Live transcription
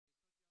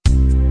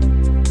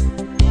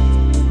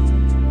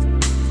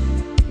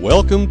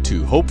Welcome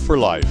to Hope for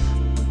Life,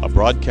 a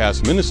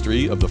broadcast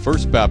ministry of the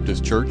First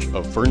Baptist Church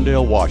of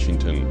Ferndale,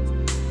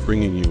 Washington,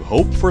 bringing you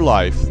hope for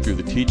life through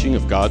the teaching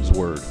of God's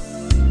Word.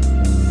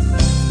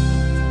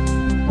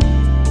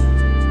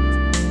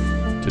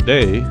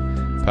 Today,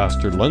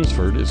 Pastor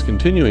Lunsford is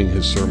continuing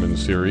his sermon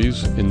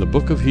series in the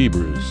book of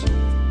Hebrews.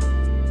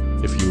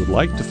 If you would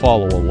like to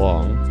follow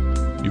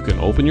along, you can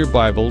open your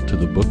Bible to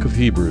the book of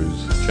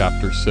Hebrews,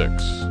 chapter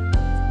 6.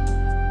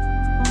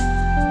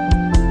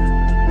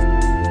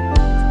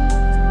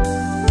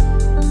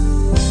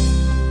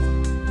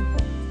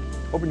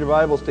 Open your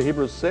Bibles to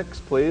Hebrews 6,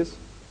 please.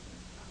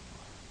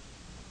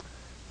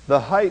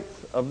 The height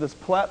of this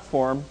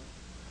platform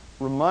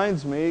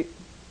reminds me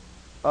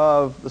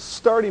of the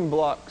starting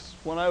blocks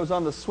when I was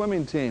on the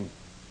swimming team.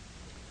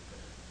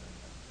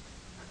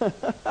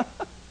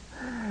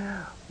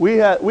 We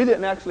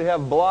didn't actually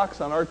have blocks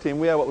on our team.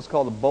 We had what was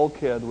called a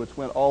bulkhead, which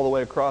went all the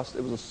way across.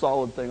 It was a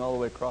solid thing all the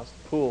way across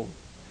the pool.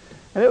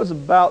 And it was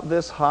about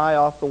this high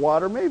off the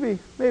water, maybe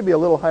a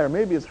little higher,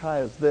 maybe as high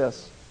as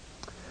this.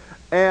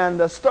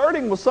 And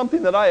starting was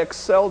something that I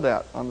excelled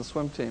at on the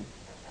swim team.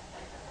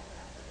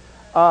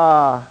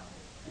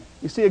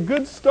 You see, a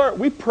good start,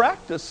 we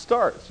practice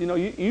starts. You know,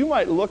 you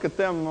might look at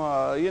them,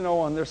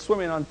 when they're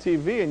swimming on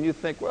TV, and you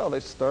think, well, they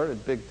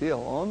started, big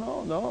deal.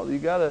 Oh, no, you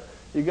gotta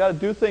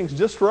do things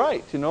just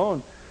right,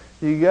 and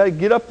you gotta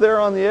get up there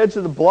on the edge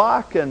of the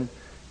block, and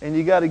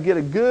you gotta get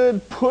a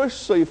good push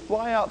so you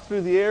fly out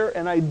through the air,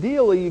 and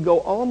ideally you go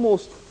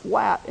almost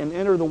flat and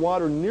enter the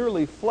water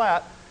nearly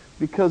flat,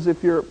 because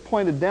if you're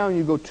pointed down,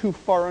 you go too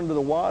far under the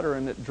water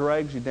and it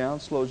drags you down,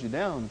 slows you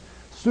down.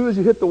 As soon as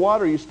you hit the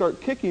water, you start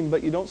kicking,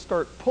 but you don't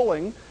start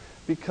pulling,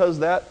 because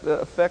that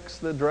affects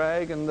the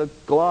drag and the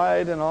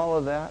glide and all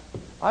of that.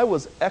 I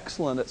was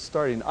excellent at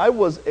starting. I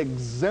was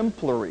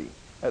exemplary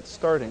at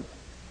starting.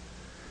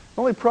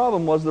 The only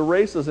problem was the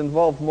races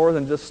involved more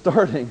than just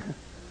starting.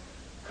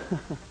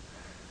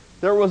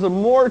 There was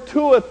more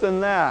to it than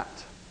that.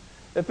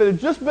 If it had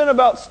just been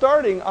about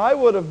starting, I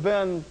would have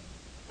been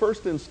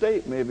first in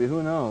state, maybe,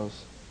 who knows.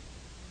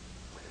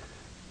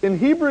 In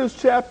Hebrews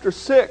chapter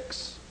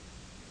 6,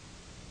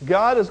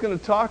 God is going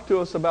to talk to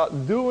us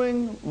about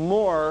doing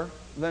more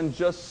than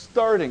just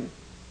starting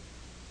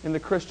in the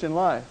Christian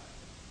life.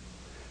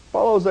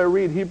 Follow as I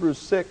read Hebrews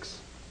 6.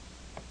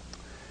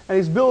 And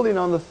he's building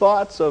on the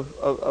thoughts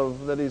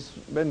of that he's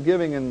been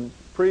giving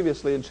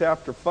previously in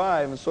chapter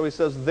 5. And so he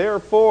says,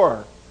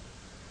 therefore,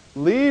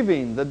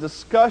 leaving the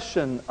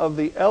discussion of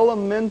the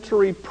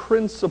elementary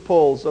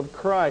principles of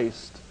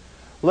Christ,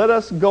 let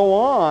us go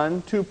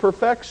on to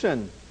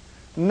perfection,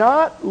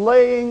 not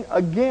laying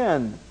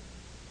again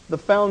the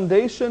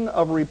foundation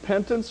of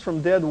repentance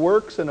from dead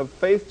works and of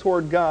faith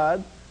toward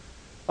God,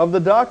 of the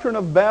doctrine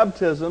of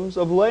baptisms,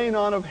 of laying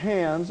on of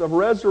hands, of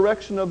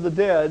resurrection of the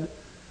dead,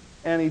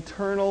 and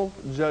eternal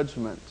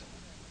judgment.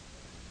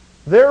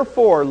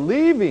 Therefore,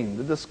 leaving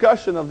the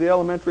discussion of the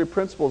elementary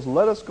principles,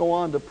 let us go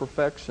on to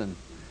perfection.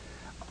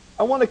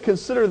 I want to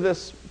consider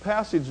this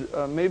passage,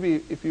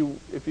 maybe if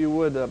you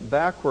would,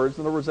 backwards.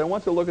 In other words, I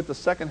want to look at the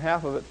second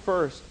half of it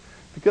first,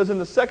 because in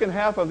the second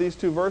half of these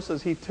two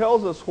verses, he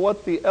tells us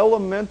what the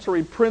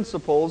elementary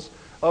principles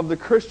of the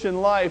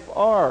Christian life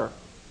are.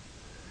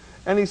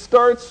 And he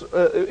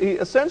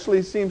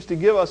essentially seems to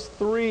give us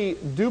three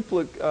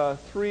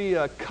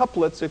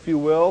couplets, if you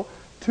will,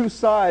 two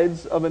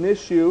sides of an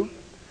issue.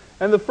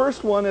 And the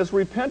first one is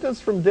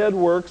repentance from dead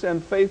works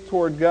and faith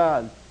toward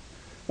God.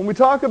 When we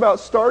talk about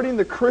starting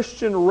the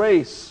Christian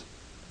race,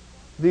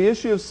 the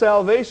issue of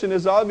salvation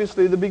is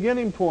obviously the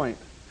beginning point.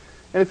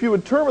 And if you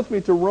would turn with me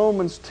to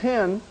Romans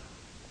 10,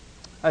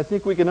 I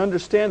think we can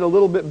understand a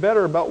little bit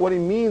better about what he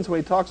means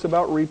when he talks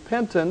about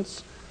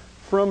repentance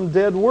from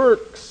dead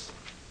works.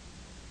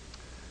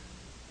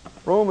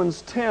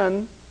 Romans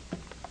 10,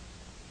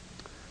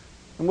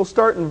 and we'll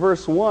start in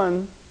verse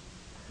 1.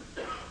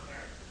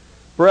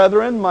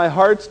 Brethren, my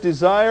heart's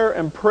desire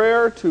and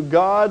prayer to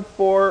God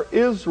for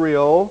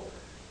Israel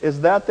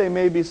is that they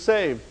may be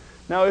saved.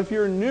 Now, if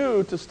you're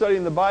new to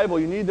studying the Bible,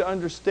 you need to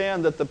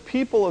understand that the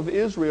people of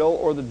Israel,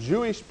 or the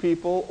Jewish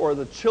people, or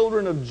the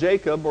children of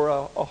Jacob, or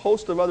a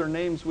host of other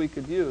names we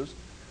could use,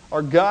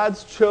 are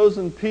God's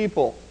chosen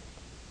people.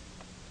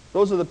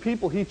 Those are the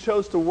people he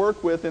chose to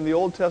work with in the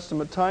Old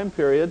Testament time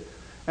period.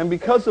 And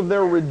because of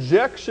their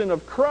rejection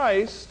of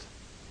Christ,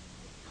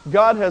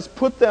 God has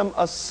put them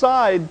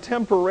aside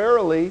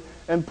temporarily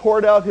and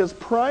poured out his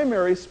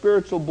primary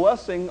spiritual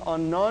blessing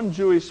on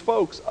non-Jewish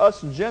folks,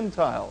 us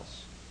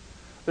Gentiles.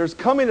 There's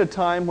coming a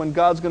time when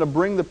God's going to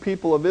bring the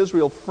people of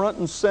Israel front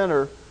and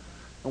center,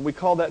 and we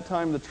call that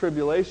time the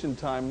tribulation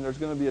time, and there's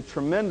going to be a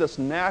tremendous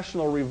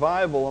national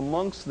revival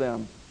amongst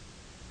them.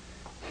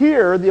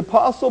 Here, the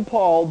Apostle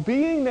Paul,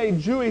 being a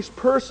Jewish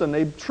person,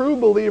 a true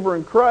believer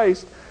in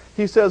Christ,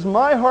 he says,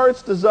 my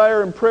heart's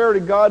desire and prayer to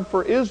God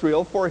for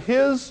Israel, for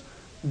his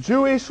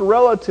Jewish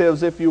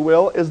relatives, if you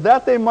will, is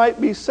that they might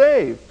be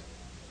saved.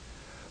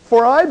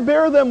 For I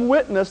bear them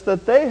witness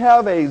that they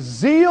have a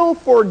zeal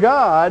for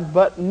God,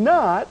 but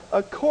not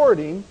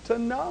according to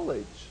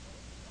knowledge.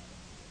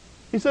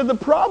 He said the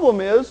problem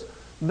is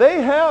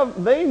They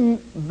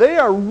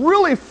are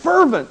really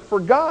fervent for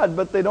God,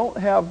 but they don't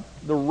have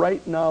the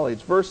right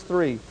knowledge. Verse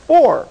 3,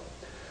 for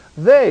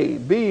they,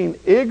 being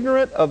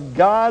ignorant of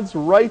God's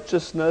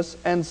righteousness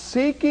and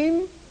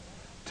seeking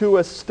to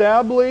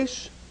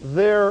establish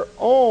their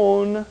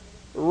own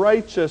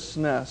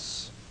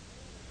righteousness,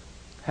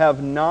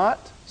 have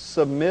not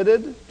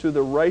submitted to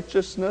the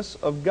righteousness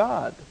of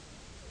God.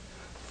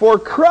 For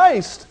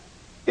Christ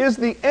is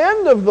the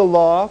end of the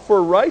law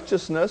for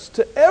righteousness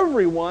to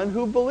everyone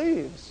who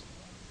believes.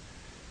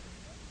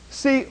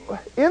 See,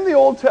 in the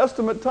Old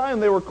Testament time,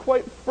 they were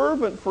quite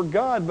fervent for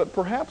God, but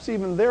perhaps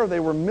even there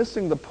they were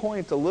missing the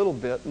point a little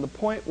bit. And the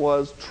point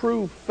was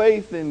true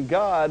faith in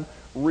God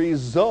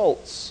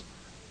results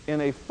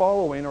in a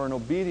following or an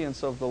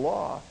obedience of the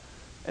law.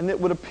 And it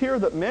would appear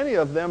that many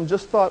of them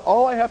just thought,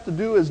 all I have to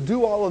do is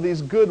do all of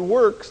these good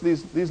works,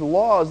 these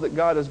laws that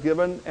God has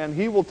given, and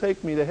He will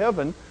take me to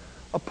heaven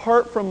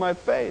apart from my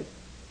faith.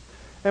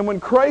 And when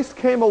Christ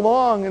came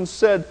along and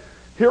said,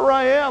 here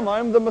I am,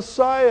 I'm the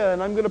Messiah,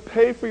 and I'm going to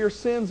pay for your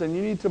sins, and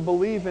you need to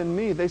believe in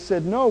me, they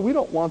said, no, we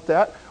don't want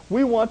that.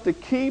 We want to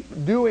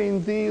keep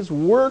doing these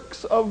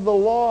works of the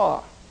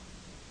law.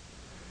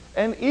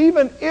 And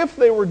even if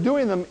they were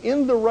doing them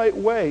in the right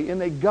way,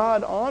 in a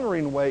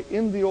God-honoring way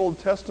in the Old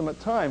Testament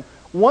time,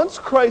 once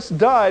Christ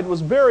died,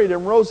 was buried,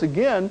 and rose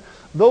again,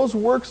 those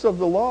works of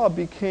the law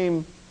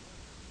became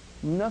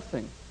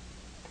nothing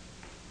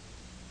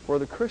for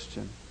the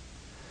Christian.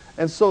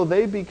 And so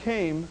they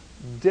became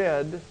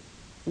dead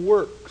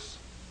works.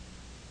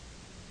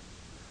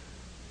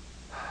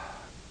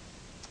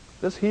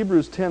 This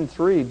Hebrews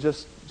 10:3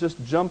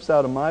 just jumps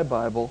out of my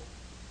Bible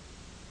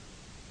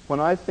when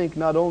I think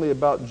not only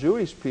about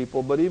Jewish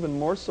people, but even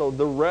more so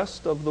the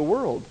rest of the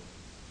world.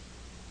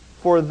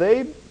 For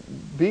they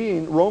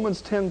being,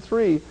 Romans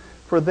 10:3,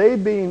 for they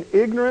being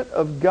ignorant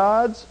of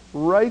God's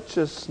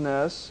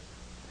righteousness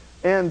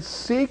and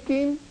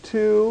seeking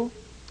to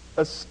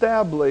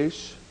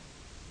establish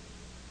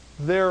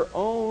their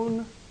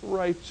own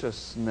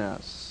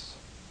righteousness.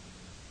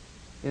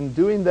 In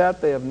doing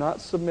that, they have not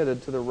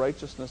submitted to the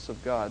righteousness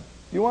of God.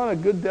 Do you want a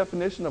good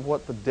definition of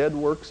what the dead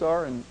works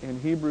are in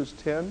Hebrews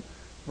 10?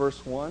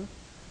 Verse 1,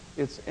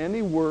 it's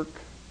any work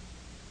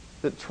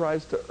that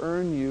tries to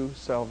earn you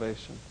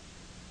salvation.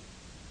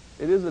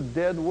 It is a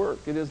dead work.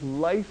 It is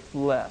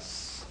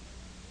lifeless.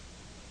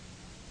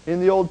 In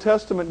the Old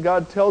Testament,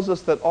 God tells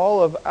us that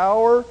all of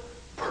our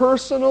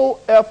personal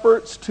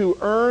efforts to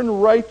earn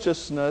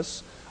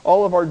righteousness,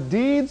 all of our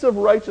deeds of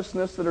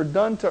righteousness that are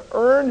done to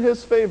earn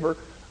His favor,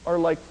 are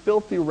like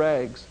filthy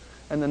rags.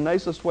 And the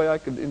nicest way I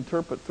could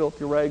interpret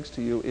filthy rags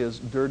to you is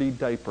dirty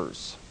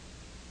diapers.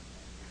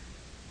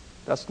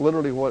 That's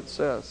literally what it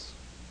says.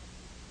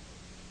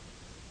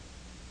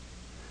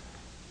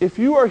 If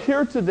you are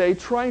here today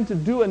trying to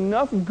do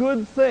enough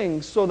good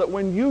things so that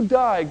when you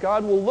die,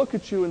 God will look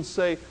at you and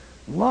say,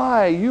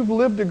 my, you've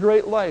lived a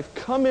great life.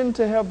 Come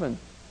into heaven.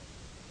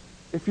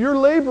 If you're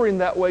laboring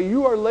that way,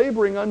 you are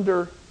laboring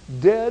under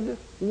dead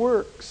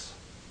works.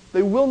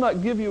 They will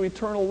not give you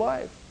eternal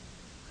life.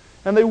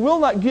 And they will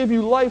not give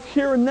you life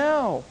here and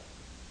now.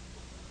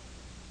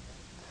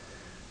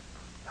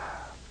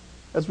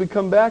 As we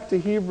come back to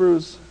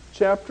Hebrews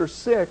chapter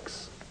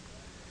 6,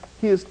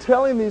 he is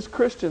telling these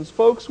Christians,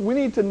 folks, we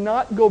need to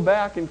not go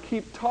back and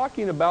keep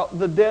talking about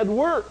the dead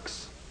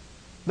works.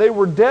 They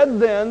were dead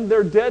then,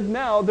 they're dead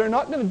now, they're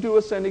not going to do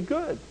us any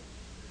good.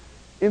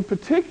 In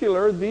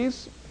particular,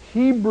 these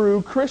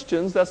Hebrew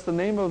Christians, that's the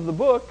name of the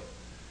book,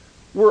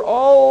 were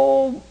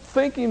all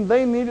thinking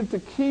they needed to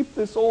keep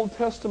this Old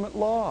Testament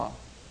law.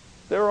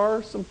 There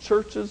are some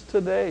churches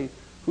today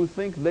who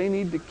think they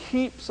need to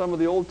keep some of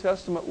the Old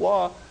Testament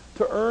law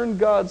to earn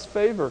God's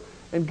favor.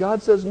 And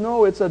God says,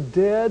 no, it's a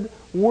dead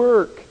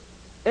work.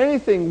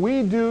 Anything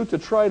we do to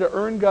try to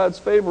earn God's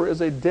favor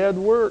is a dead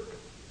work.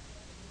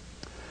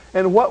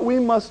 And what we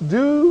must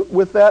do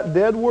with that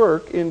dead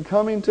work in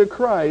coming to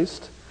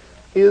Christ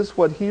is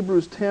what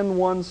Hebrews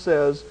 10:1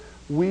 says,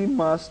 we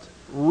must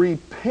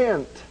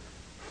repent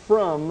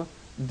from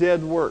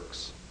dead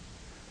works.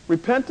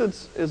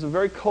 Repentance is a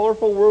very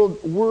colorful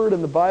word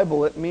in the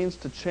Bible. It means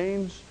to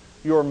change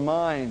your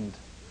mind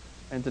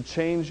and to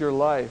change your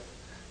life.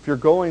 If you're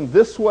going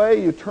this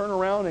way, you turn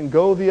around and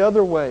go the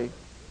other way.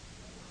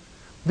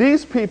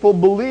 These people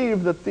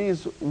believed that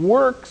these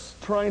works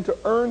trying to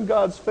earn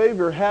God's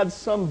favor had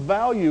some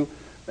value,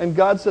 and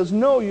God says,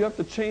 no, you have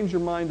to change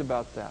your mind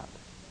about that.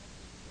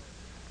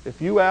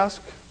 If you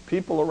ask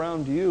people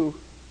around you,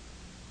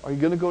 are you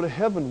going to go to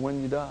heaven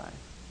when you die?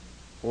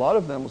 A lot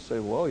of them will say,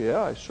 well,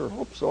 yeah, I sure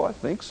hope so. I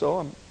think so.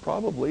 I'm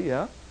probably,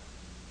 yeah.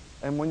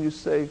 And when you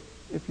say,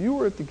 if you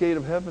were at the gate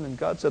of heaven and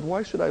God said,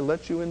 why should I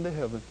let you into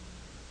heaven?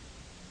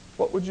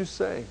 What would you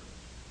say?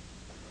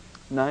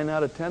 9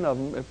 out of 10 of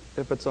them,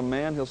 if it's a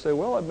man, he'll say,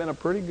 well, I've been a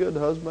pretty good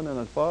husband and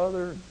a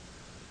father.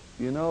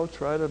 You know,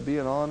 try to be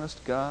an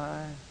honest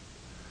guy.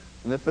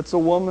 And if it's a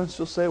woman,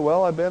 she'll say,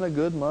 well, I've been a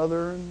good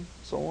mother and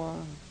so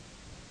on.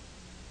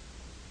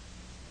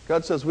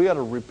 God says we got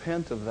to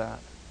repent of that.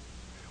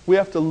 We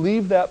have to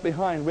leave that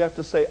behind. We have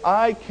to say,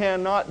 I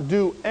cannot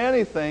do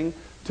anything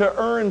to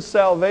earn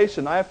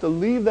salvation. I have to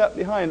leave that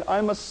behind.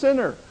 I'm a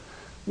sinner.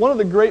 One of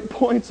the great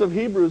points of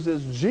Hebrews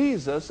is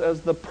Jesus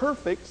as the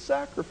perfect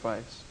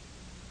sacrifice.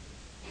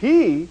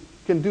 He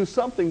can do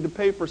something to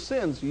pay for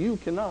sins. You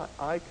cannot.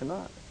 I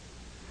cannot.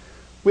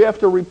 We have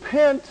to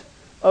repent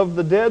of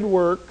the dead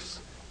works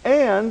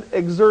and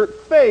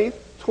exert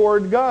faith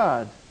toward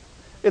God.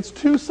 It's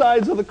two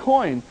sides of the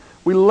coin.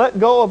 We let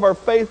go of our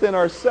faith in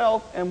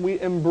ourselves and we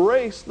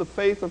embrace the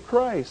faith of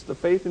Christ, the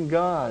faith in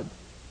God.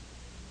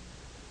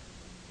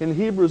 In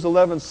Hebrews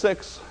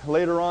 11:6,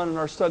 later on in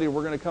our study,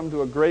 we're going to come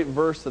to a great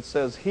verse that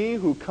says, He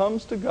who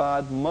comes to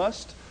God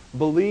must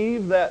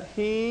believe that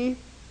He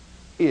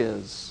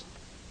is.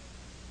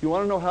 You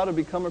want to know how to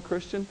become a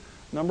Christian?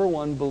 Number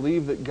one,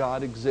 believe that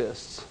God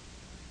exists.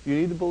 You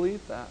need to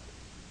believe that.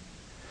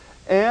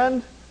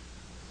 And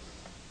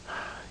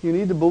you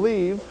need to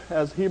believe,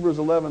 as Hebrews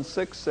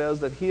 11:6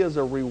 says, that He is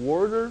a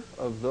rewarder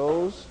of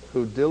those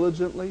who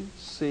diligently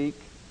seek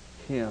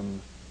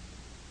Him.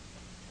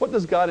 What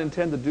does God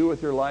intend to do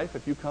with your life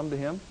if you come to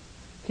Him?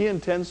 He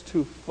intends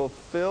to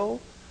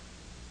fulfill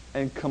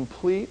and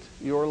complete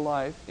your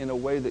life in a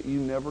way that you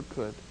never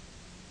could.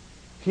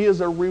 He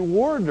is a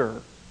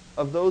rewarder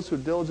of those who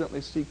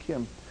diligently seek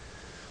Him.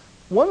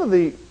 One of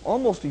the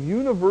almost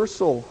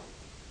universal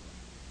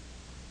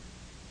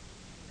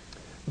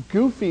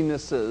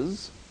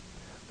goofinesses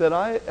that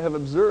I have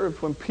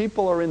observed when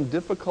people are in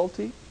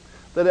difficulty,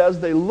 that as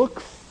they look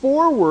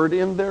forward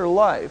in their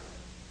life,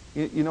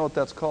 you know what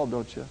that's called,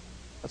 don't you?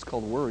 That's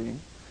called worrying.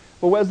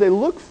 But as they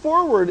look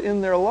forward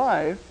in their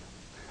life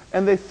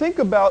and they think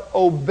about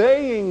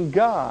obeying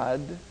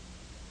God,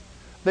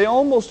 they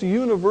almost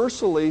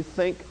universally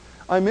think,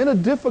 I'm in a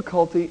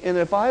difficulty, and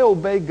if I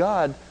obey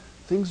God,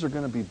 things are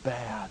going to be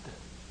bad.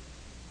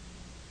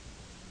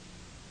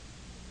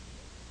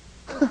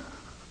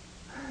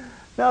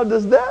 Now,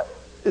 does that...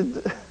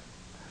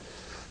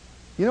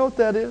 You know what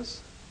that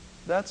is?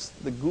 That's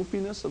the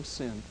goofiness of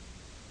sin.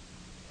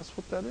 That's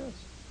what that is.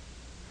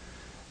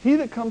 He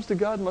that comes to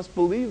God must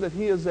believe that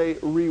He is a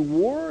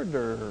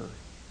rewarder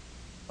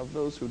of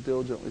those who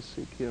diligently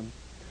seek Him.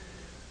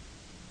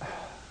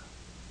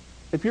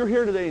 If you're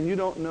here today and you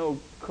don't know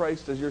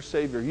Christ as your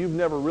Savior, you've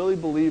never really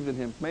believed in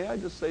Him, may I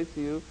just say to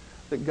you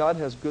that God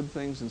has good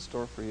things in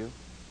store for you.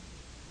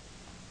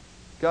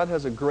 God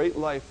has a great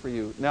life for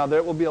you. Now,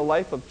 there will be a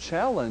life of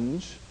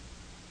challenge,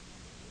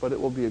 but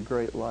it will be a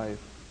great life.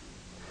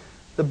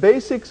 The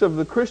basics of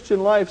the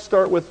Christian life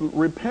start with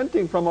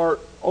repenting from our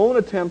own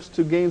attempts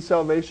to gain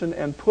salvation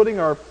and putting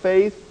our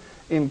faith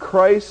in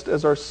Christ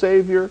as our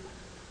Savior,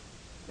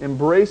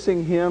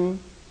 embracing Him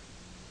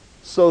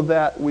so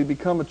that we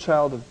become a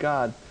child of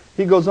God.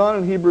 He goes on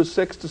in Hebrews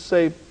 6 to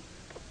say,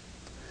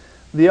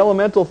 the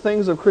elemental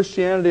things of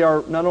Christianity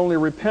are not only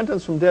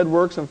repentance from dead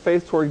works and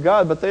faith toward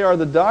God, but they are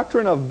the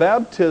doctrine of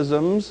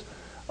baptisms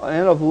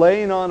and of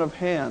laying on of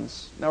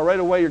hands. Now right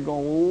away you're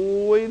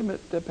going, wait a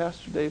minute,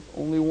 Pastor Dave,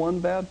 only one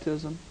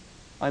baptism.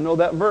 I know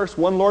that verse,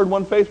 one Lord,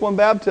 one faith, one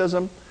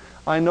baptism.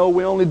 I know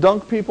we only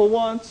dunk people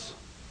once.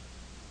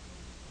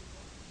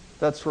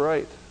 That's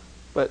right.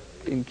 But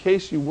in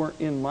case you weren't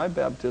in my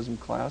baptism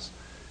class,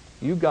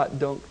 you got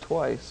dunked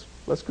twice.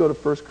 Let's go to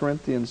 1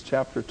 Corinthians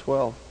chapter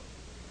 12.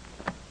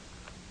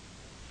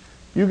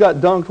 You got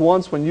dunked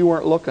once when you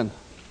weren't looking.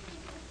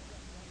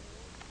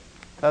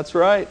 That's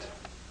right.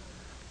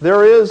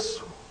 There is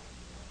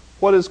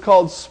what is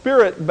called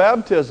spirit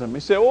baptism. You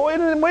say, well, wait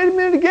a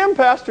minute again,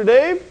 Pastor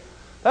Dave.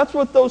 That's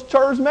what those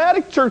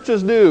charismatic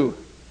churches do.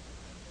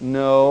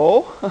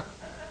 No,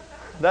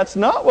 that's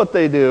not what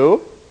they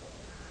do.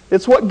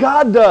 It's what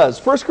God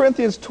does. 1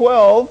 Corinthians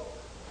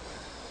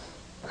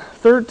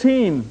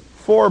 12:13.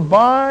 For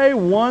by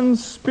one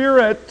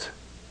Spirit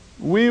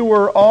we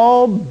were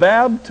all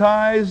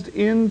baptized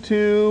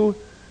into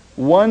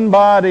one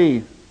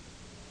body,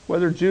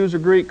 whether Jews or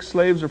Greeks,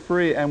 slaves or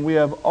free, and we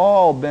have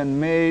all been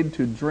made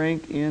to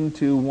drink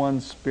into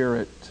one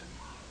Spirit.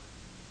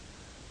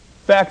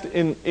 In fact,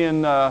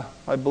 in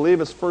I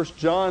believe it's 1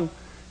 John,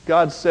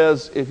 God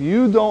says, if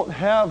you don't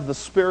have the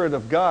Spirit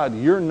of God,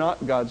 you're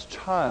not God's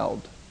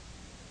child.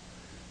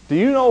 Do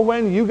you know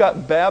when you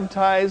got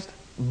baptized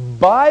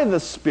by the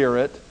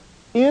Spirit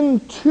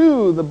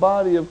into the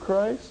body of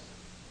Christ?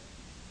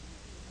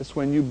 It's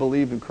when you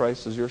believe in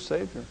Christ as your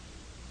Savior.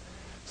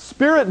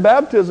 Spirit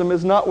baptism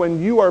is not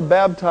when you are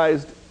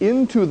baptized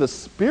into the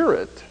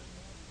Spirit.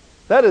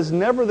 That is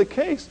never the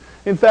case.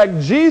 In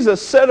fact,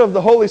 Jesus said of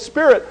the Holy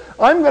Spirit,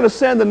 I'm going to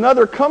send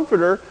another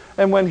Comforter,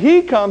 and when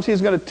He comes,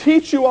 He's going to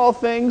teach you all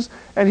things,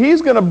 and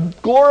He's going to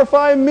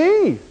glorify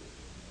me.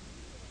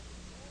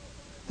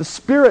 The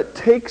Spirit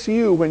takes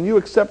you when you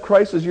accept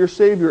Christ as your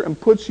Savior and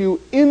puts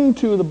you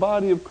into the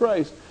body of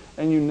Christ,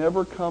 and you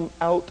never come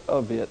out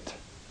of it.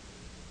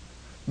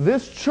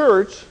 This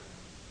church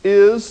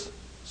is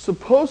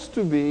supposed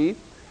to be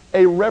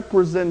a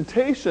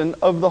representation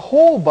of the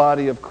whole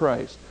body of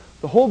Christ.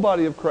 The whole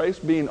body of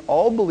Christ being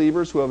all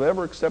believers who have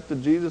ever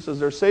accepted Jesus as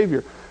their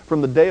Savior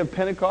from the day of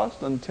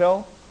Pentecost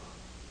until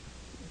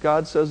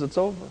God says it's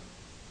over.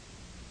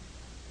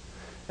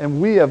 And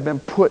we have been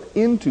put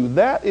into.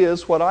 That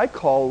is what I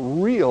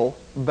call real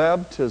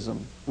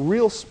baptism,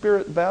 real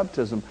Spirit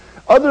baptism.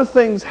 Other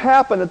things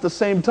happen at the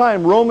same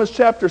time. Romans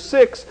chapter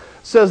 6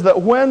 says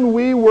that when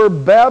we were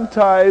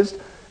baptized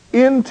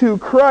into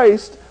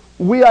Christ,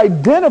 we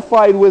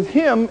identified with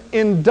Him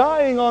in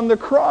dying on the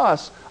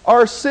cross.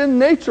 Our sin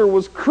nature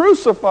was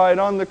crucified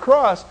on the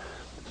cross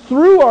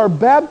through our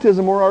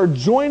baptism or our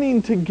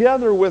joining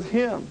together with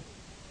Him.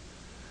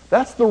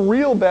 That's the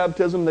real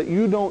baptism that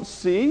you don't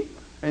see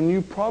and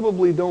you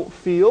probably don't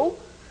feel,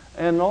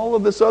 and all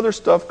of this other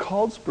stuff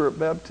called Spirit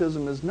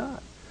baptism is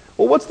not.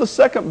 Well, what's the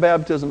second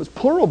baptism? It's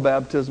plural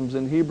baptisms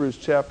in Hebrews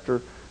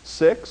chapter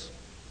 6.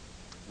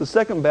 The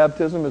second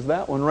baptism is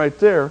that one right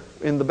there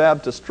in the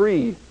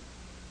baptistry.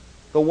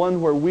 The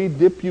one where we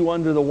dip you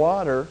under the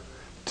water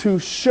to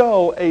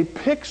show a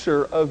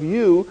picture of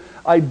you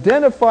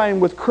identifying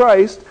with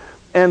Christ,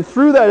 and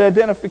through that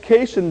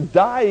identification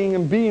dying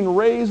and being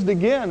raised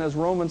again, as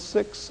Romans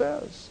 6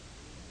 says.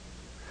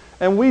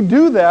 And we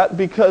do that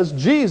because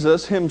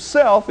Jesus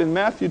Himself in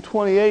Matthew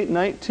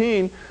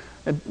 28:19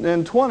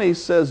 and 20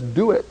 says,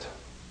 do it.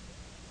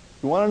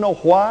 You want to know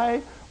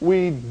why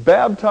we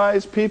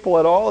baptize people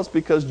at all? It's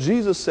because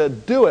Jesus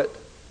said, do it.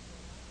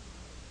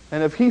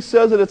 And if He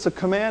says it, it's a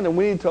command and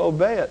we need to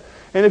obey it.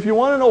 And if you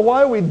want to know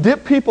why we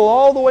dip people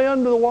all the way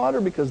under the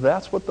water, because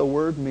that's what the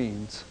word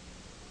means.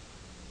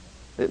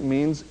 It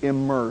means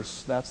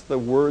immerse. That's the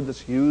word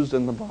that's used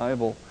in the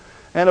Bible.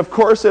 And of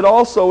course, it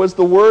also is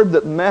the word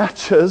that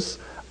matches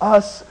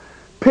us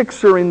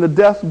picturing the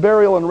death,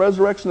 burial, and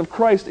resurrection of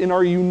Christ in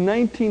our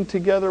uniting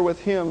together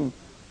with Him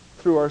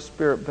through our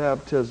Spirit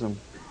baptism.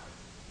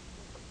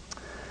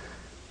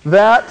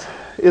 That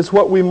is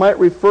what we might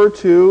refer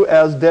to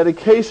as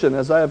dedication,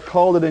 as I have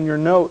called it in your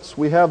notes.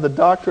 We have the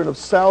doctrine of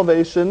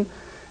salvation,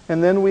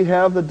 and then we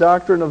have the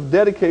doctrine of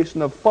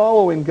dedication, of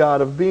following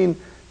God, of being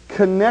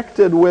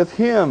connected with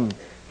Him.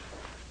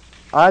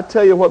 I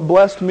tell you what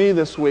blessed me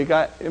this week.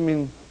 I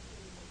mean,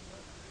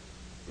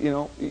 you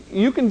know,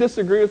 you can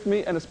disagree with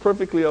me, and it's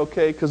perfectly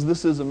okay, because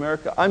this is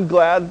America. I'm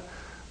glad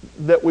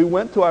that we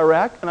went to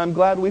Iraq, and I'm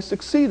glad we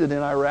succeeded in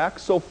Iraq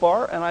so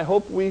far, and I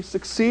hope we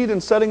succeed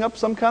in setting up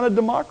some kind of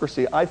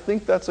democracy. I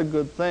think that's a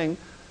good thing.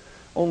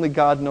 Only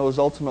God knows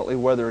ultimately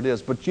whether it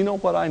is. But you know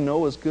what I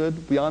know is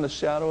good, beyond a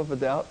shadow of a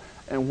doubt,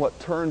 and what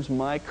turns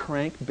my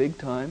crank big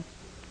time?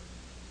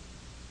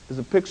 Is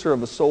a picture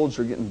of a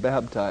soldier getting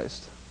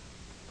baptized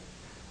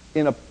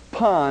in a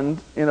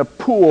pond, in a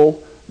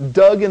pool,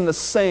 dug in the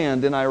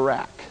sand in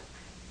Iraq.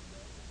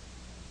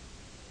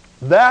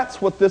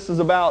 That's what this is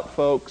about,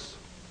 folks.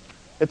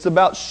 It's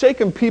about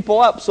shaking people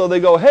up so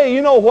they go, hey,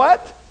 you know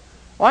what?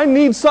 I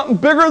need something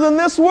bigger than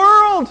this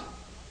world.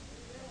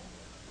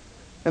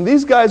 And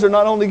these guys are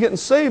not only getting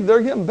saved,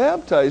 they're getting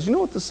baptized. You know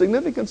what the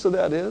significance of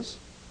that is?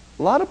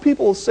 A lot of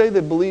people will say they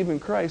believe in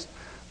Christ,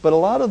 but a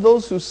lot of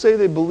those who say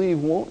they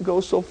believe won't go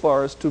so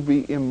far as to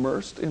be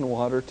immersed in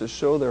water to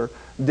show their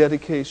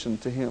dedication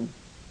to Him.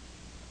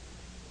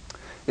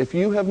 If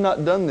you have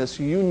not done this,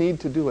 you need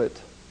to do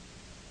it.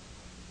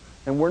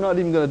 And we're not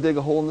even going to dig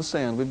a hole in the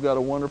sand. We've got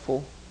a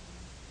wonderful,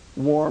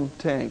 warm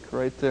tank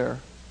right there.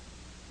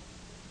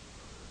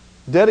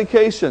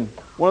 Dedication.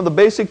 One of the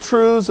basic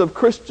truths of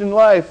Christian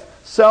life.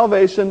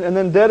 Salvation and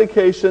then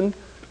dedication.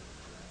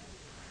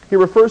 He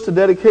refers to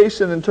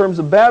dedication in terms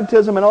of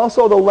baptism and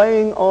also the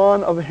laying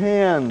on of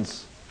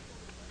hands.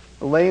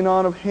 The laying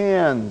on of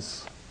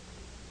hands.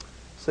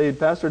 Say,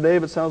 Pastor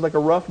Dave, it sounds like a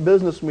rough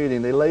business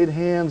meeting. They laid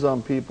hands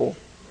on people.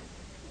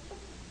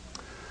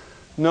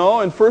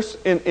 No,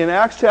 in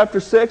Acts chapter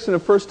 6 and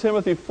in 1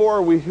 Timothy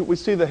 4, we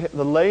see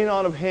the laying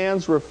on of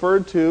hands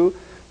referred to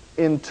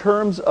in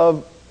terms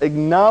of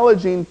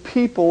acknowledging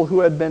people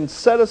who had been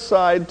set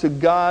aside to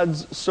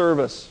God's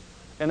service.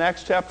 In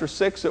Acts chapter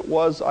 6, it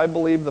was, I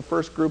believe, the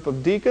first group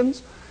of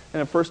deacons.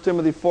 And in 1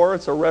 Timothy 4,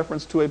 it's a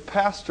reference to a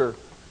pastor.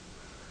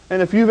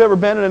 And if you've ever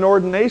been in an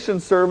ordination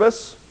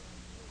service,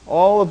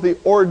 all of the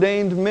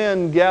ordained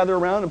men gather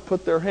around and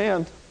put their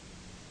hand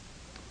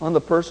on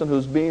the person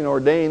who's being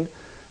ordained,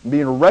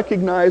 being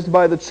recognized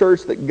by the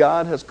church that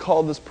God has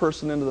called this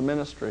person into the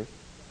ministry.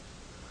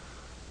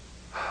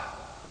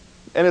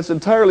 And it's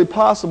entirely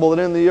possible that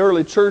in the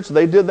early church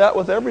they did that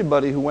with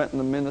everybody who went in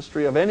the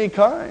ministry of any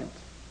kind.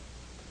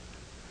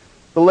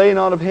 The laying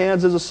on of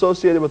hands is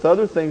associated with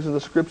other things in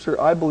the Scripture.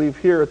 I believe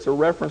here it's a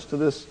reference to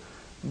this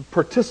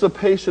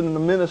participation in the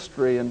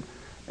ministry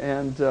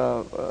and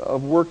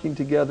of working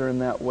together in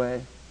that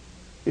way.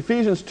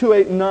 Ephesians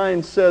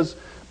 2:8-9 says,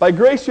 "By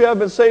grace you have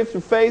been saved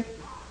through faith,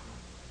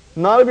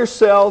 not of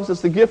yourselves,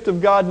 it's the gift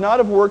of God, not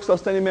of works,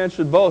 lest any man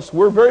should boast."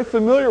 We're very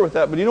familiar with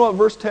that, but you know what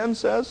verse 10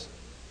 says?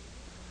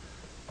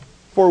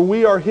 "For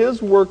we are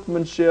His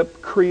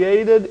workmanship,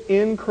 created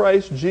in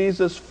Christ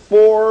Jesus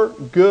for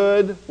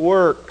good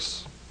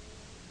works,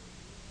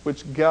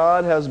 which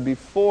God has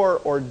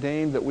before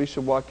ordained that we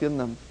should walk in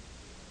them."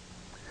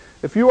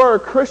 If you are a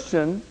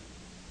Christian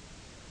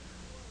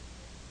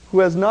who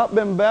has not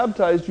been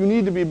baptized, you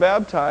need to be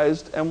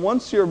baptized, and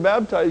once you're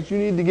baptized, you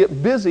need to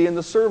get busy in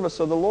the service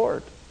of the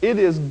Lord. It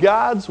is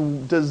God's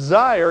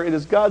desire. It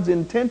is God's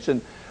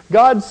intention.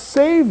 God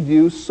saved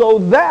you so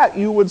that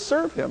you would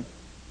serve Him.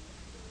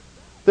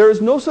 There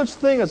is no such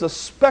thing as a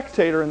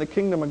spectator in the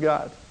kingdom of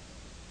God.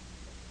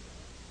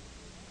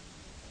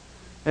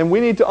 And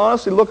we need to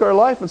honestly look at our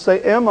life and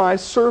say, am I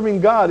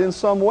serving God in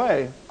some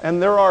way?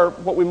 And there are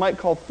what we might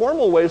call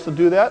formal ways to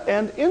do that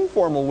and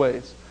informal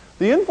ways.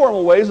 The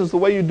informal ways is the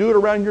way you do it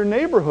around your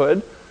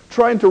neighborhood,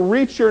 trying to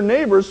reach your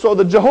neighbors so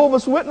the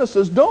Jehovah's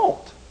Witnesses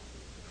don't.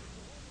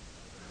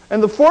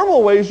 And the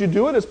formal ways you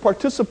do it is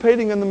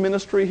participating in the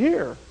ministry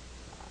here.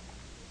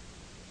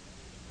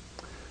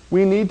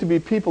 We need to be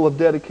people of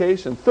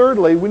dedication.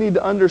 Thirdly, we need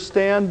to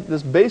understand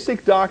this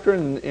basic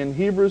doctrine in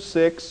Hebrews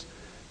 6.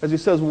 As he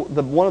says,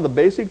 one of the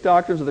basic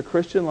doctrines of the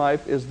Christian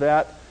life is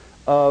that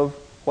of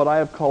what I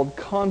have called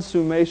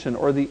consummation,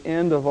 or the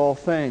end of all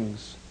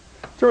things.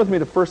 Turn with me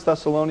to 1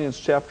 Thessalonians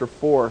chapter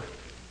 4.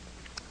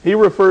 He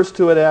refers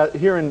to it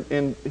here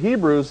in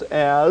Hebrews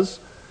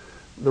as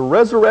the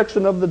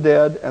resurrection of the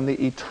dead and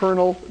the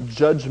eternal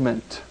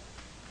judgment.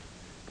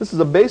 This is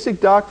a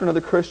basic doctrine of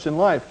the Christian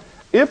life.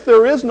 If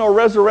there is no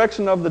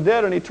resurrection of the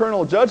dead and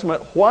eternal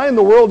judgment, why in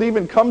the world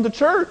even come to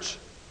church?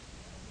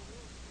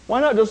 Why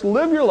not just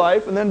live your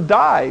life and then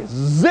die?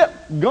 Zip,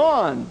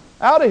 gone,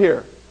 out of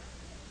here.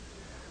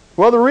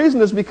 Well, the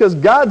reason is because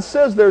God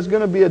says there's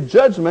going to be a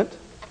judgment,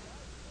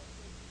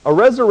 a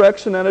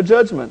resurrection and a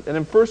judgment. And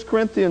in 1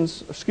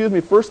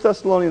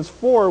 Thessalonians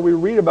 4, we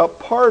read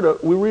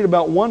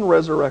about one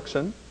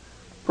resurrection.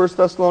 1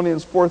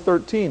 Thessalonians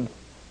 4:13.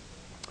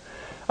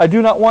 I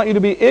do not want you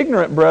to be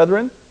ignorant,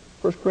 brethren.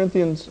 1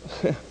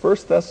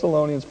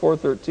 Thessalonians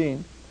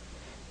 4:13.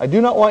 I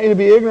do not want you to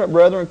be ignorant,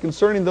 brethren,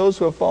 concerning those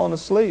who have fallen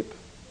asleep.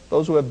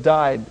 Those who have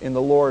died in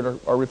the Lord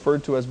are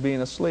referred to as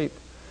being asleep.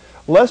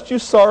 Lest you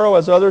sorrow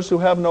as others who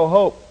have no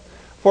hope.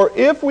 For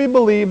if we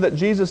believe that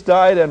Jesus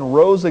died and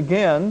rose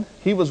again,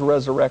 He was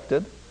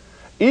resurrected,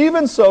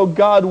 even so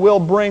God will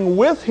bring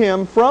with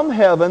Him from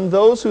heaven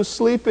those who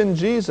sleep in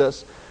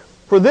Jesus.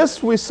 For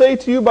this we say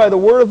to you by the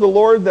word of the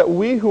Lord, that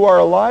we who are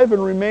alive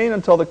and remain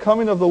until the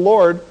coming of the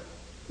Lord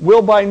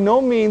will by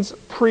no means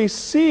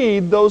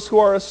precede those who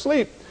are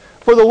asleep.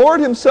 For the Lord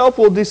Himself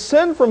will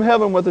descend from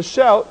heaven with a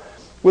shout,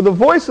 with the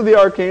voice of the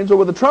archangel,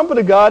 with the trumpet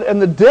of God,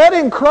 and the dead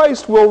in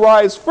Christ will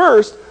rise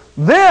first.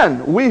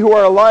 Then we who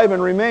are alive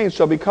and remain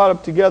shall be caught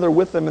up together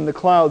with them in the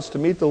clouds to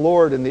meet the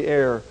Lord in the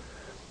air,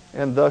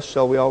 and thus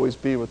shall we always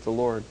be with the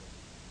Lord.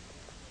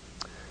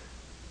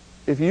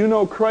 If you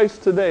know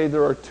Christ today,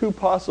 there are two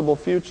possible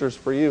futures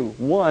for you.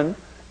 One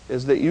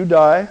is that you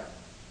die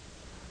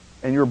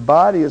and your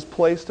body is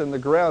placed in the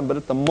ground, but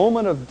at the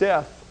moment of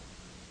death,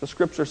 the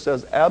Scripture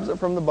says, absent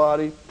from the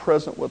body,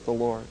 present with the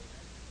Lord.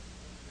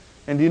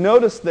 And you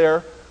notice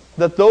there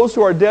that those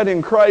who are dead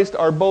in Christ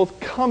are both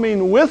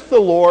coming with the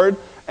Lord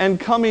and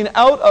coming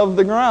out of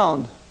the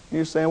ground.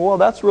 You're saying, well,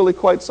 that's really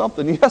quite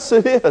something. Yes,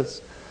 it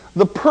is.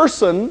 The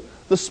person,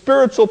 the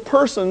spiritual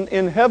person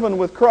in heaven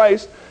with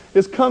Christ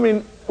is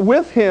coming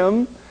with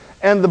Him,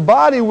 and the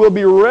body will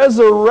be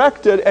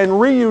resurrected and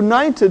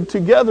reunited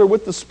together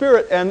with the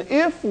Spirit. And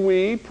if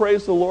we,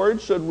 praise the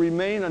Lord, should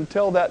remain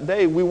until that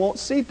day, we won't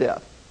see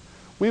death.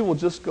 We will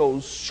just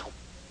go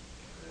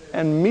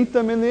and meet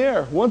them in the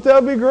air. Wouldn't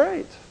that be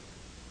great?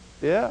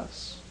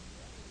 Yes.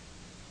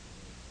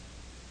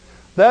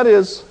 That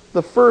is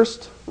the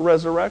first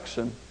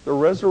resurrection, the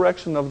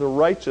resurrection of the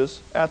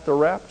righteous at the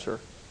rapture.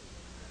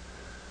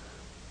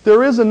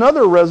 There is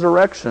another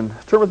resurrection.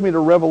 Turn with me to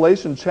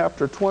Revelation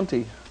chapter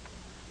 20.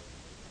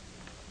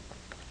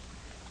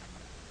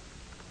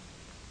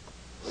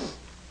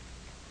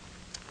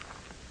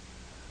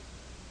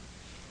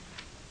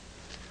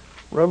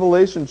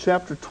 Revelation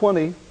chapter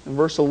 20 and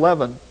verse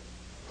 11.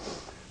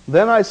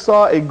 Then I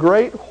saw a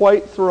great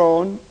white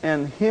throne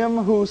and Him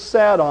who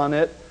sat on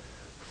it,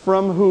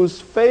 from whose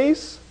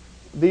face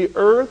the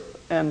earth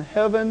and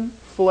heaven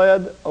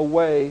fled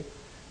away,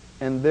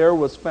 and there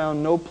was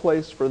found no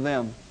place for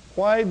them.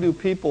 Why do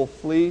people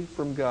flee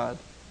from God?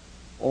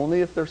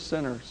 Only if they're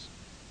sinners.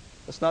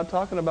 It's not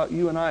talking about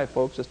you and I,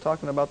 folks. It's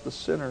talking about the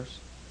sinners.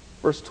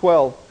 Verse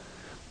 12.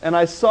 And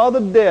I saw the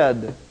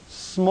dead,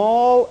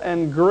 small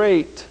and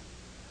great,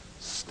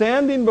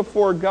 standing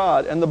before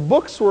God, and the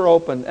books were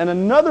opened, and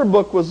another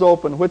book was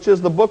opened, which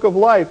is the book of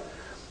life.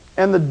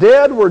 And the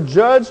dead were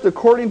judged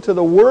according to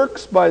the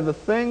works by the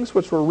things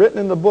which were written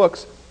in the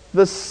books.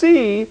 The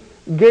sea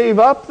gave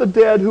up the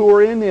dead who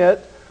were in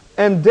it,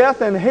 and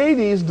death and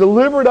Hades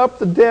delivered up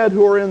the dead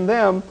who were in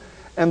them,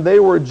 and they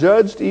were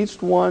judged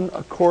each one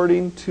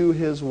according to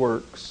his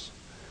works.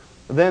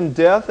 Then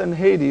death and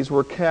Hades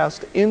were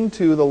cast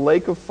into the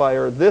lake of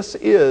fire. This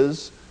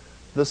is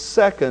the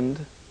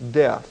second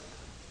death.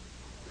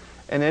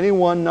 And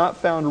anyone not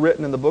found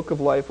written in the book of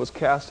life was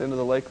cast into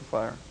the lake of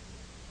fire.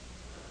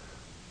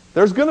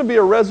 There's going to be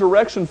a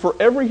resurrection for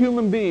every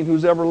human being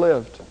who's ever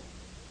lived.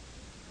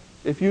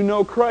 If you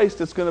know Christ,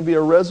 it's going to be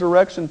a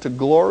resurrection to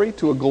glory,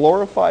 to a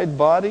glorified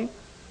body,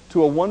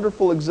 to a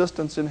wonderful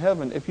existence in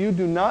heaven. If you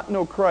do not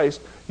know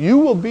Christ, you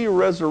will be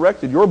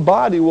resurrected. Your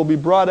body will be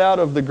brought out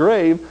of the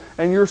grave,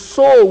 and your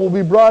soul will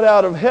be brought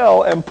out of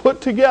hell and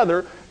put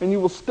together, and you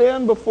will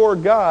stand before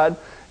God,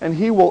 and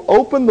He will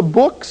open the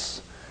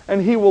books,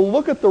 and He will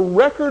look at the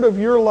record of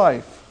your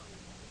life.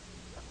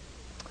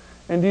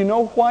 And do you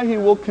know why He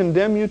will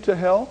condemn you to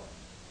hell?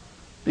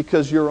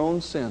 Because your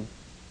own sin.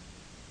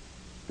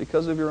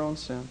 Because of your own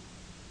sin.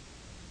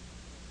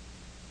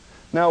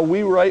 Now,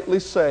 we rightly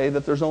say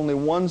that there's only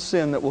one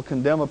sin that will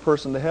condemn a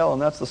person to hell,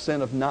 and that's the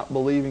sin of not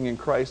believing in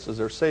Christ as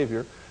their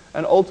Savior.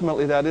 And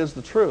ultimately, that is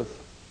the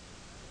truth.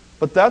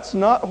 But that's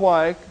not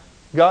why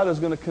God is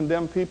going to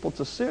condemn people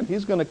to sin.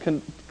 He's going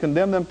to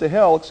condemn them to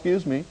hell,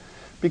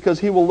 because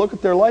He will look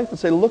at their life and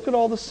say, look at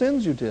all the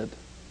sins you did.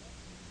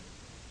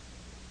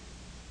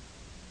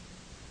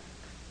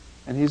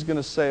 And He's going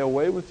to say,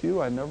 away with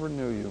you, I never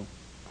knew you.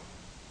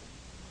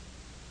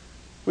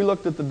 We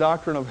looked at the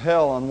doctrine of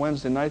hell on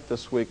Wednesday night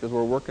this week as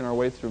we're working our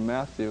way through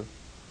Matthew.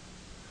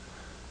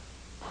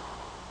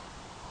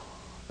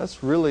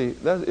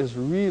 That is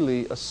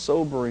really a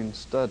sobering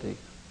study.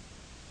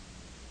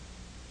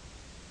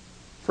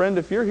 Friend,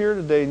 if you're here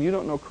today and you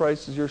don't know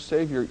Christ as your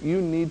Savior,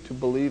 you need to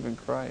believe in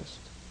Christ.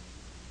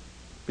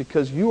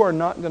 Because you are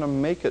not going to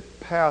make it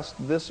past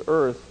this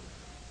earth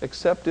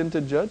except into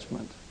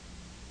judgment.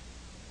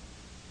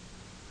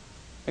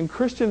 And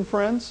Christian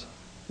friends,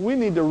 we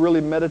need to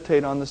really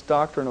meditate on this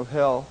doctrine of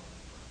hell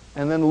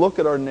and then look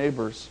at our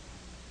neighbors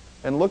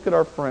and look at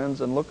our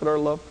friends and look at our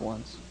loved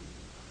ones.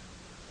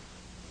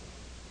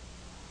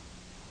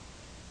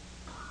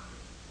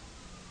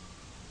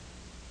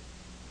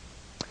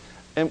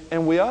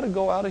 And we ought to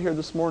go out of here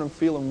this morning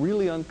feeling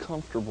really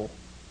uncomfortable.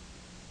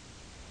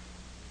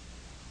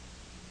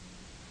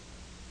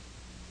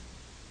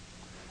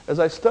 As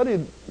I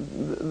studied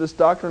this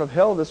doctrine of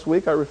hell this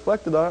week, I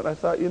reflected on it and I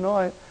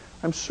thought,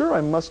 I'm sure I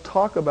must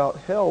talk about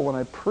hell when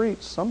I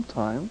preach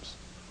sometimes,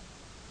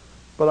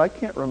 but I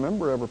can't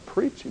remember ever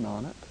preaching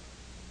on it.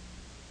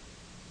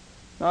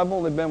 Now, I've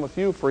only been with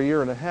you for a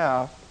year and a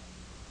half,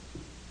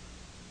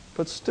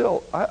 but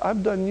still,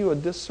 I've done you a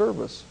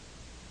disservice.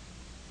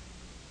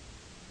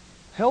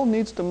 Hell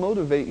needs to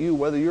motivate you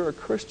whether you're a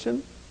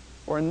Christian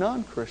or a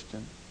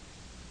non-Christian.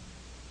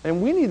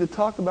 And we need to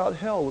talk about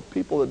hell with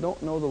people that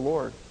don't know the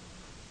Lord.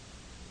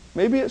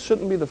 Maybe it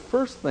shouldn't be the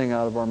first thing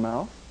out of our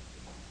mouth.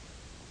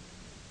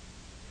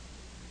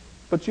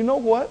 But you know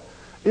what?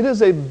 It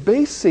is a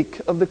basic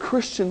of the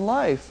Christian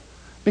life.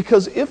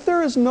 Because if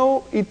there is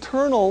no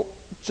eternal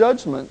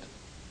judgment,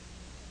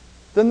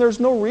 then there's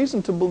no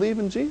reason to believe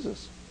in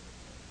Jesus.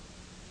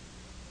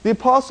 The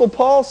Apostle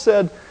Paul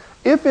said,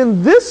 if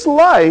in this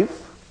life,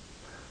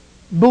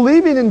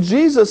 believing in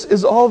Jesus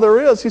is all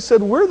there is, he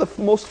said, we're the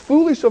most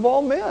foolish of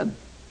all men.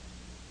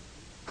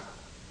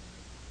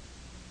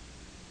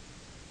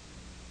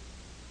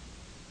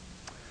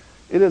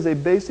 It is a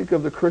basic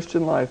of the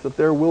Christian life that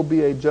there will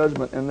be a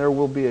judgment and there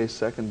will be a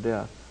second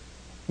death.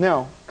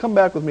 Now, come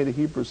back with me to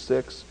Hebrews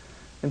 6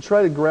 and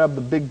try to grab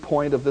the big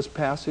point of this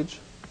passage.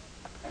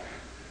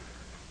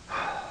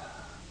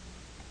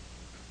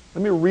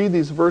 Let me read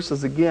these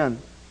verses again.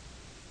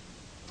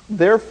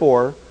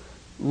 Therefore,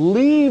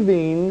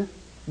 leaving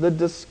the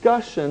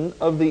discussion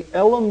of the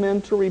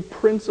elementary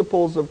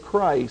principles of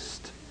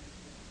Christ,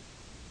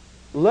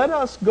 let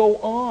us go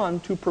on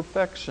to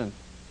perfection.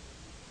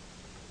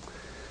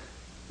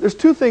 There's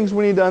two things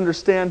we need to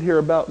understand here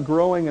about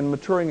growing and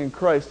maturing in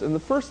Christ. And the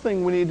first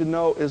thing we need to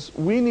know is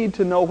we need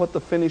to know what the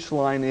finish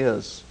line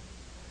is.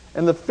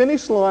 And the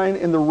finish line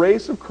in the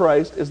race of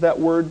Christ is that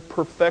word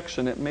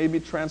perfection. It may be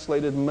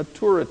translated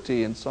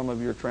maturity in some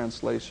of your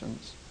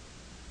translations.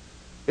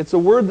 It's a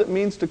word that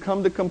means to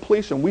come to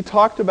completion. We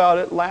talked about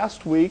it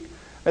last week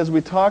as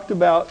we talked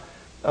about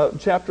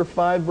chapter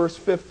 5, verse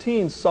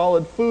 15.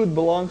 Solid food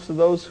belongs to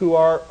those who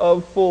are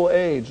of full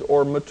age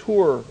or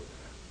mature.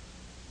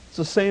 It's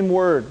the same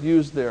word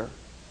used there.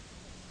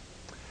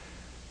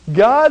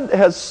 God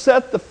has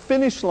set the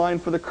finish line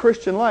for the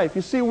Christian life.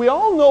 You see, we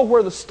all know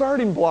where the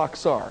starting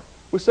blocks are.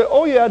 We say,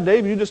 oh yeah,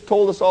 Dave, you just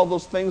told us all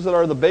those things that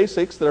are the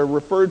basics that are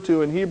referred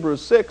to in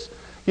Hebrews 6.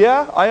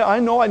 Yeah,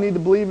 I know I need to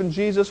believe in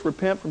Jesus,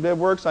 repent from dead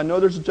works. I know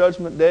there's a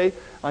judgment day.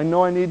 I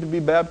know I need to be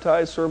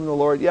baptized, serving the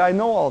Lord. Yeah, I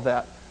know all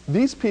that.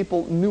 These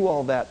people knew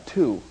all that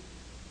too.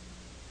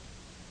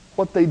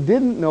 What they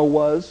didn't know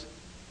was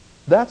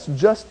that's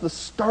just the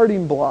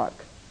starting block.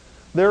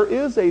 There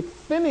is a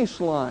finish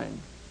line.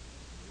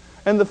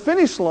 And the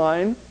finish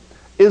line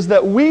is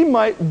that we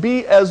might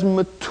be as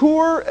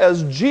mature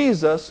as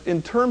Jesus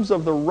in terms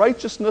of the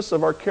righteousness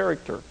of our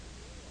character.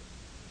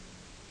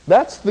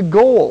 That's the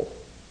goal.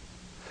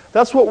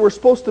 That's what we're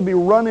supposed to be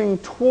running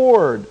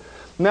toward.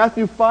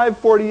 Matthew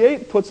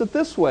 5:48 puts it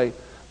this way.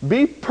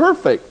 Be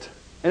perfect.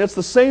 And it's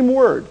the same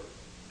word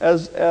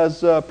as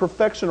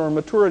perfection or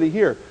maturity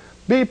here.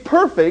 Be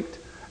perfect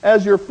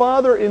as your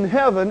Father in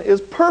heaven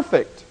is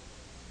perfect.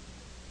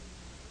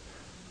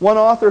 One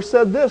author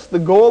said this, the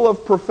goal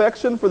of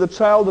perfection for the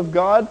child of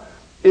God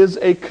is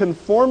a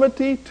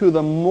conformity to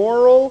the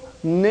moral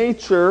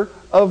nature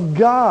of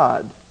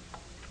God.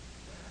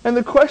 And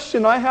the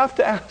question I have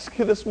to ask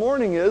you this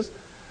morning is,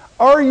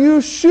 are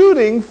you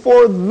shooting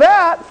for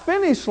that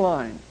finish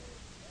line?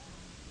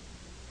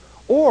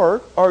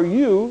 Or are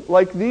you,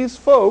 like these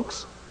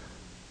folks,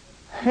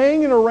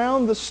 hanging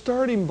around the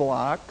starting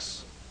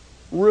blocks,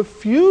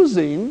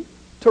 refusing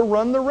to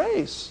run the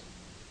race?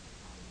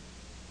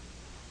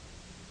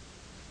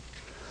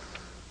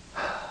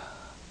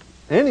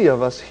 Any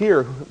of us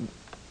here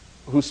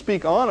who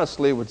speak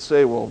honestly would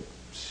say, well,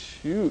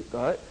 shoot,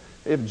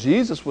 if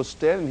Jesus was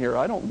standing here,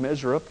 I don't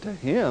measure up to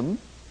him.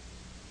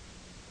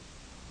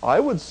 I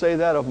would say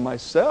that of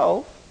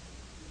myself.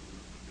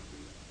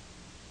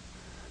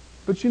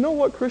 But you know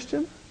what,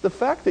 Christian? The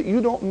fact that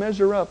you don't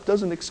measure up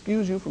doesn't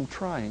excuse you from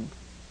trying.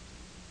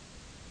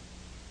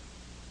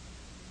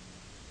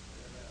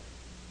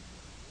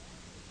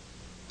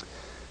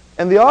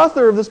 And the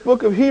author of this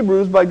book of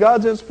Hebrews, by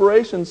God's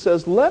inspiration,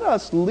 says, let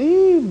us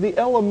leave the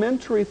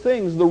elementary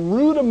things, the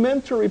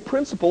rudimentary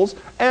principles,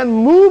 and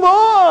move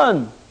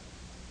on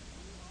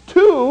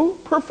to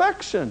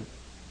perfection.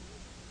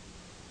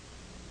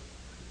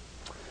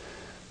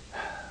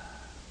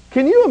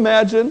 Can you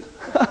imagine?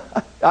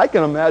 I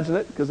can imagine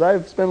it because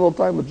I've spent a little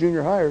time with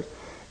junior hires.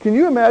 Can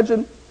you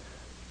imagine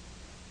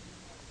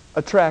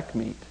a track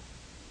meet?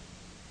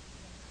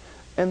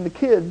 And the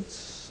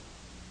kids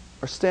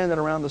are standing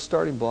around the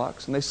starting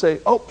blocks and they say,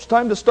 oh, it's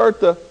time to start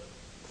the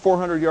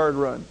 400-yard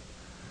run.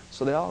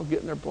 So they all get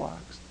in their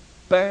blocks.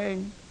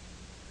 Bang.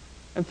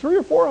 And 3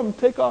 or 4 of them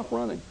take off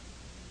running.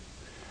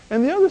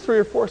 And the other 3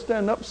 or 4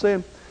 stand up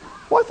saying,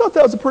 well, I thought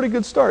that was a pretty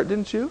good start,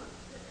 didn't you?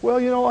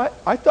 Well,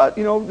 I thought,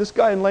 this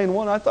guy in lane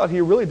 1, I thought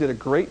he really did a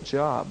great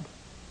job.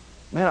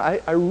 Man,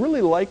 I really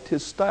liked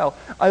his style.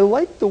 I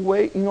liked the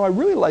way, I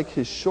really like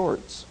his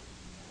shorts.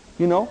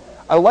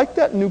 I like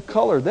that new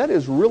color. That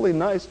is really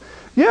nice.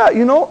 Yeah,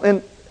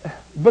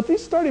 but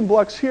these starting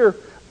blocks here,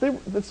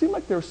 they seem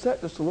like they're set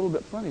just a little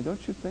bit funny,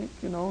 don't you think?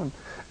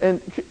 And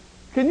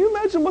can you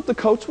imagine what the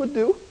coach would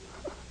do?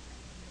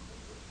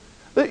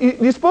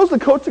 You suppose the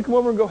coach would come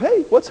over and go,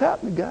 hey, what's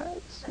happening, guys?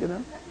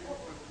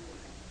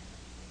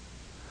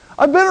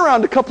 I've been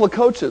around a couple of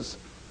coaches.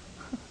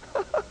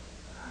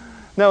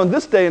 Now, in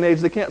this day and age,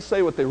 they can't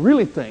say what they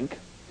really think.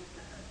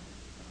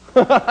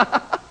 Do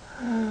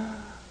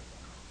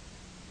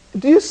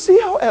you see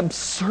how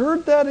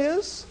absurd that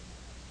is?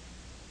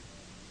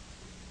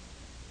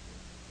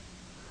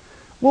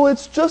 Well,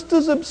 it's just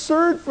as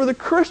absurd for the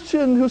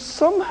Christian who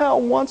somehow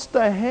wants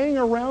to hang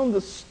around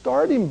the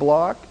starting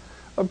block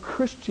of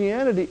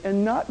Christianity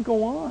and not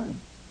go on.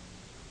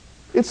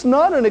 It's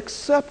not an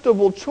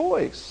acceptable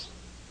choice.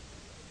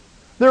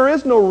 There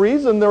is no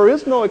reason, there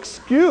is no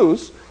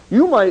excuse.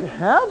 You might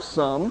have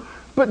some,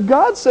 but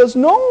God says,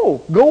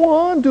 no, go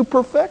on to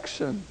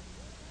perfection.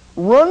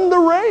 Run the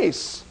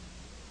race.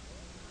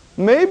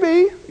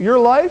 Maybe your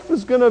life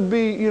is going to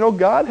be,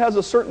 God has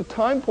a certain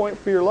time point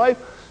for your life,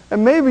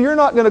 and maybe you're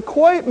not going to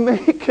quite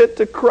make it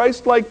to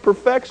Christ-like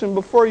perfection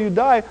before you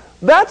die.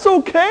 That's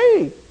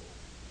okay.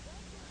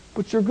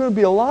 But you're going to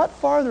be a lot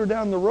farther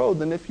down the road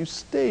than if you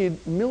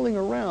stayed milling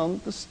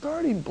around the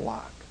starting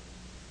block.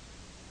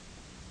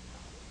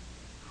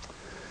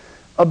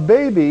 A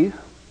baby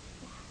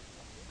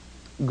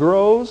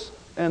grows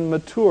and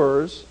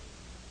matures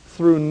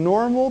through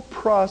normal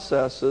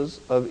processes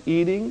of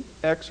eating,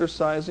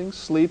 exercising,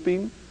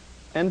 sleeping,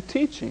 and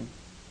teaching.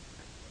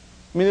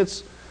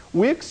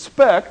 We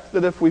expect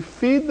that if we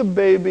feed the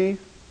baby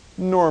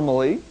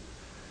normally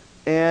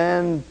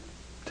and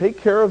take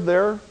care of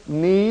their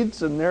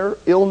needs and their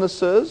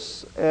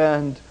illnesses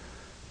and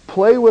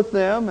play with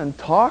them and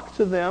talk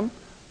to them,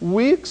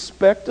 we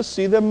expect to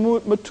see them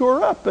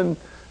mature up. And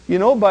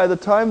by the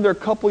time they're a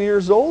couple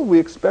years old, we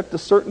expect a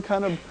certain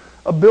kind of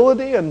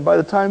ability, and by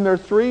the time they're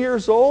 3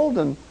 years old,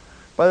 and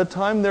by the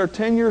time they're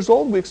 10 years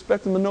old, we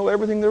expect them to know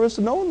everything there is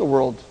to know in the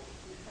world.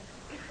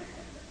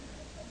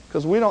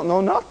 Because we don't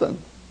know nothing,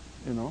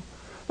 No,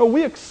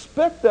 we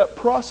expect that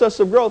process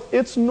of growth.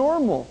 It's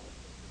normal.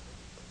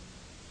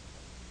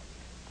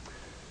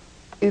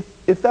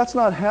 If that's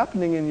not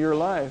happening in your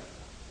life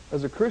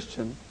as a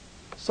Christian,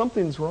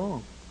 something's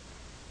wrong.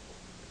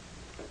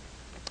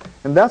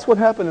 And that's what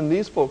happened in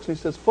these folks. And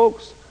he says,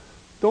 folks,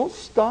 don't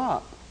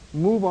stop.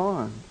 Move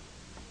on.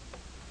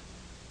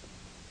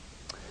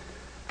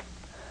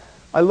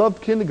 I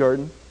loved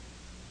kindergarten.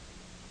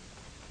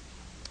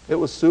 It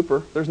was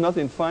super. There's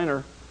nothing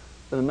finer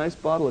than a nice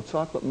bottle of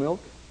chocolate milk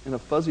and a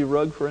fuzzy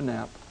rug for a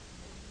nap.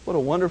 What a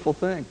wonderful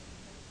thing.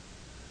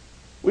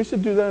 We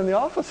should do that in the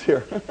office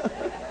here.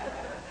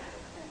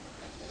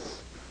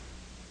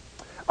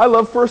 I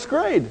love first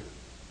grade.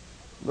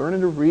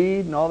 Learning to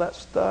read and all that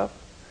stuff.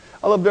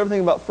 I loved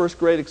everything about first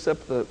grade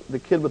except the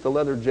kid with the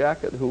leather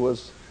jacket who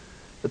was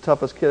the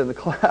toughest kid in the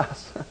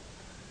class.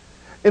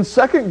 In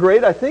second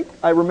grade,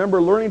 I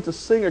remember learning to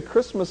sing a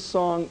Christmas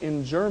song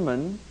in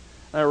German.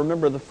 And I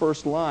remember the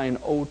first line,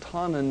 O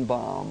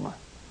Tannenbaum.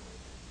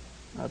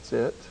 That's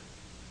it.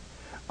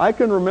 I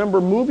can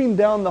remember moving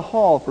down the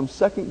hall from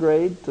second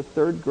grade to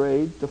third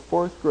grade to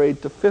fourth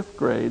grade to fifth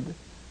grade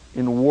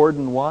in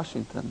Warden,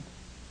 Washington.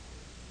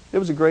 It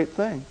was a great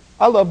thing.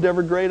 I loved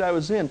every grade I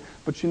was in.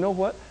 But you know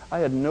what? I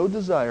had no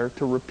desire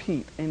to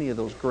repeat any of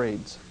those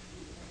grades.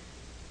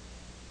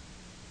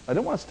 I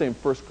didn't want to stay in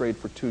first grade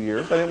for 2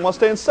 years. I didn't want to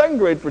stay in second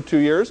grade for 2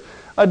 years.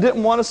 I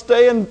didn't want to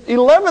stay in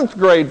 11th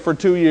grade for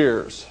 2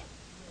 years.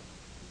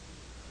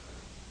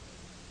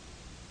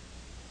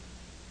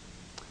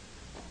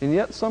 And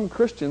yet some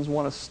Christians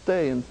want to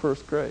stay in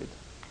first grade.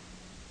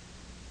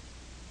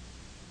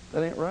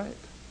 That ain't right.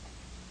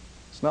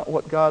 It's not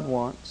what God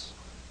wants.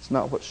 It's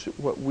not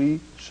what we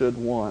should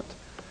want.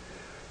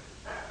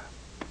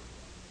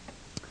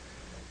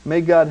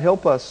 May God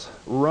help us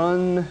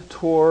run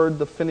toward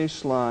the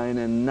finish line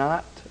and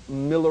not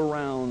mill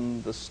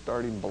around the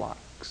starting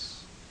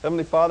blocks.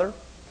 Heavenly Father,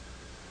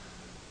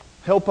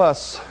 help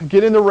us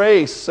get in the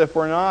race if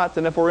we're not.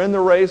 And if we're in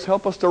the race,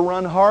 help us to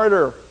run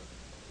harder.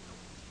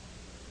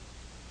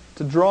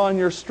 To draw on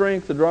your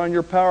strength, to draw on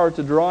your power,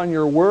 to draw on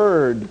your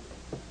word.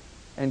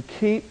 And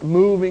keep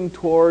moving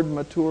toward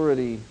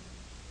maturity.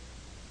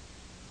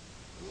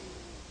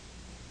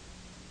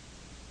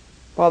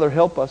 Father,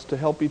 help us to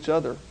help each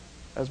other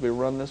as we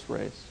run this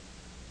race.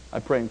 I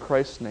pray in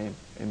Christ's name,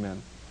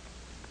 amen.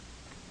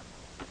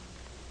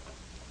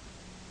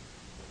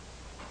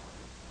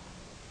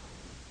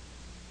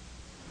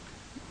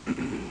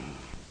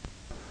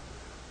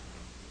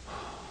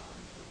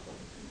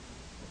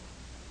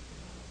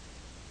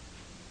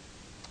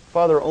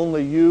 Father,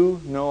 only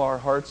you know our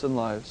hearts and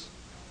lives.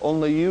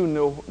 Only you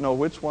know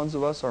which ones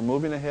of us are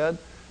moving ahead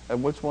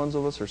and which ones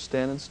of us are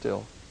standing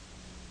still.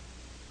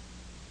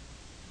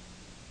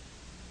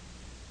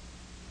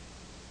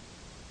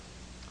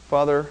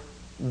 Father,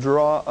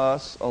 draw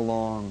us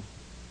along.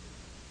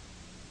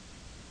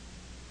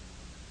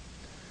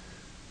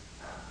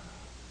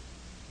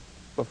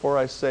 Before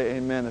I say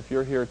amen, if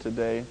you're here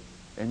today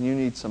and you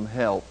need some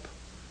help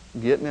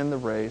getting in the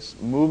race,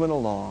 moving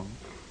along,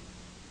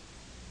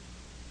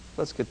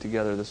 let's get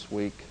together this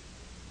week.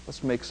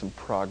 Let's make some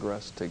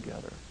progress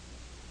together.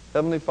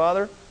 Heavenly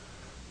Father,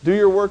 do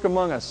your work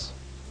among us.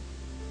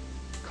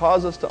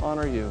 Cause us to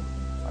honor you.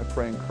 I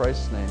pray in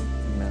Christ's name,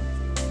 amen.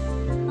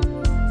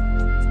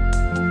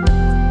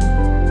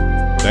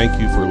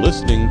 Thank you for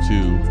listening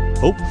to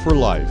Hope for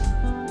Life,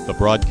 the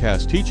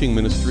broadcast teaching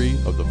ministry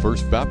of the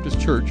First Baptist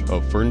Church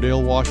of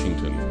Ferndale,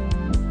 Washington.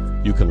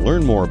 You can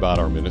learn more about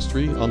our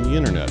ministry on the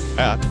internet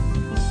at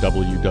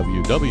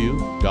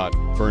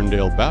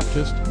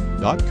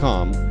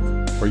www.ferndalebaptist.com,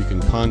 or you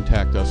can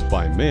contact us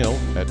by mail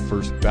at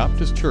First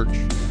Baptist Church,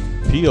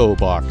 P.O.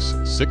 Box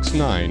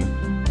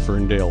 69,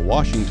 Ferndale,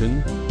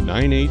 Washington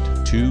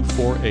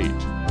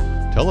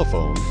 98248.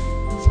 Telephone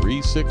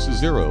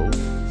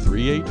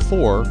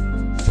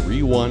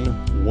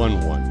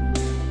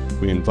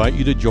 360-384-3111. We invite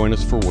you to join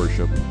us for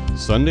worship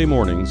Sunday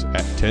mornings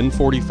at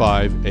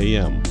 10:45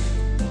 a.m.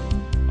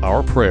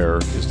 Our prayer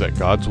is that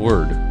God's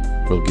Word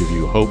will give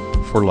you hope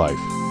for life.